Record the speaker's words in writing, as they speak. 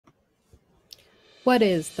What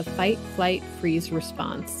is the fight, flight, freeze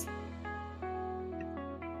response?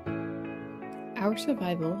 Our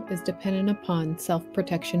survival is dependent upon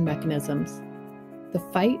self-protection mechanisms. The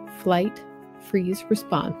fight, flight, freeze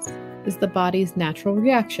response is the body's natural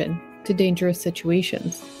reaction to dangerous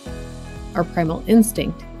situations. Our primal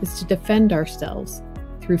instinct is to defend ourselves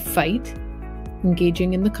through fight,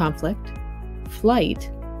 engaging in the conflict,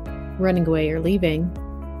 flight, running away or leaving,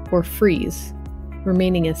 or freeze,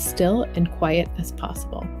 remaining as still and quiet as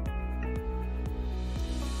possible.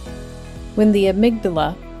 When the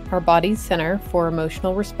amygdala, our body's center for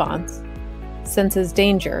emotional response, senses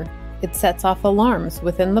danger, it sets off alarms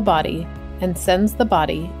within the body and sends the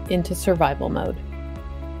body into survival mode.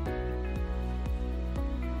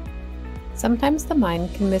 Sometimes the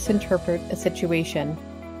mind can misinterpret a situation,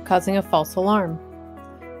 causing a false alarm.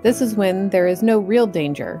 This is when there is no real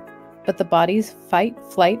danger, but the body's fight,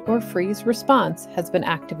 flight, or freeze response has been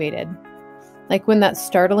activated, like when that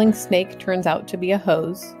startling snake turns out to be a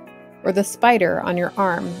hose, or the spider on your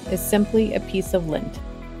arm is simply a piece of lint.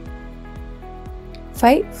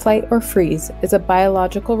 Fight, flight, or freeze is a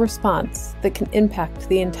biological response that can impact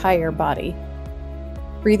the entire body.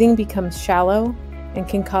 Breathing becomes shallow and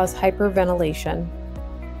can cause hyperventilation.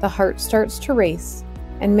 The heart starts to race,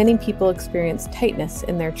 and many people experience tightness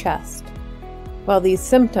in their chest. While these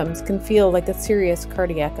symptoms can feel like a serious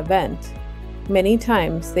cardiac event, many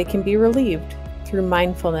times they can be relieved through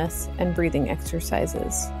mindfulness and breathing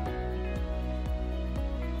exercises.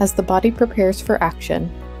 As the body prepares for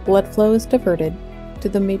action, blood flow is diverted to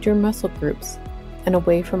the major muscle groups and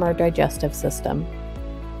away from our digestive system.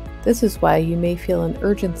 This is why you may feel an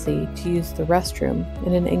urgency to use the restroom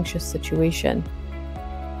in an anxious situation.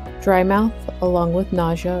 Dry mouth, along with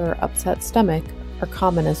nausea or upset stomach, are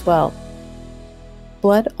common as well.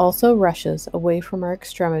 Blood also rushes away from our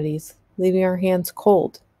extremities, leaving our hands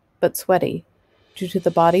cold but sweaty due to the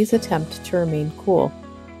body's attempt to remain cool.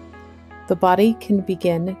 The body can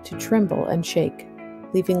begin to tremble and shake,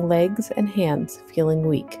 leaving legs and hands feeling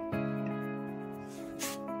weak.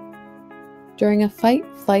 During a fight,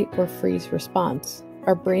 flight, or freeze response,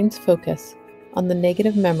 our brains focus on the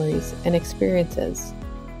negative memories and experiences.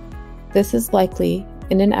 This is likely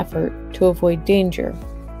in an effort to avoid danger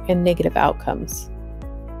and negative outcomes.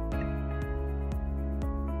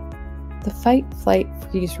 The fight, flight,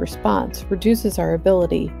 freeze response reduces our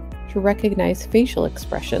ability to recognize facial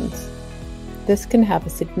expressions. This can have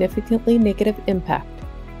a significantly negative impact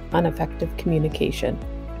on effective communication.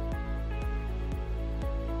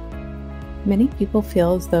 Many people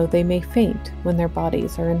feel as though they may faint when their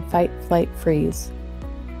bodies are in fight, flight, freeze.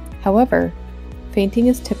 However, fainting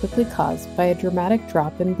is typically caused by a dramatic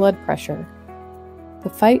drop in blood pressure.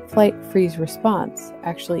 The fight, flight, freeze response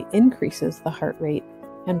actually increases the heart rate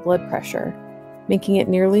and blood pressure, making it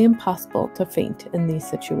nearly impossible to faint in these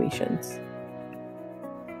situations.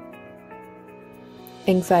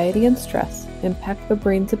 Anxiety and stress impact the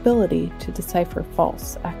brain's ability to decipher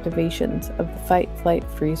false activations of the fight, flight,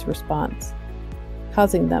 freeze response,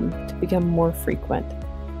 causing them to become more frequent.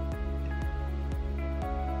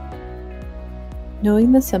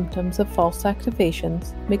 Knowing the symptoms of false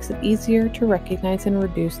activations makes it easier to recognize and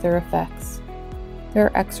reduce their effects. There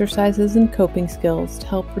are exercises and coping skills to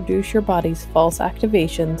help reduce your body's false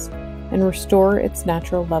activations and restore its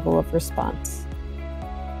natural level of response.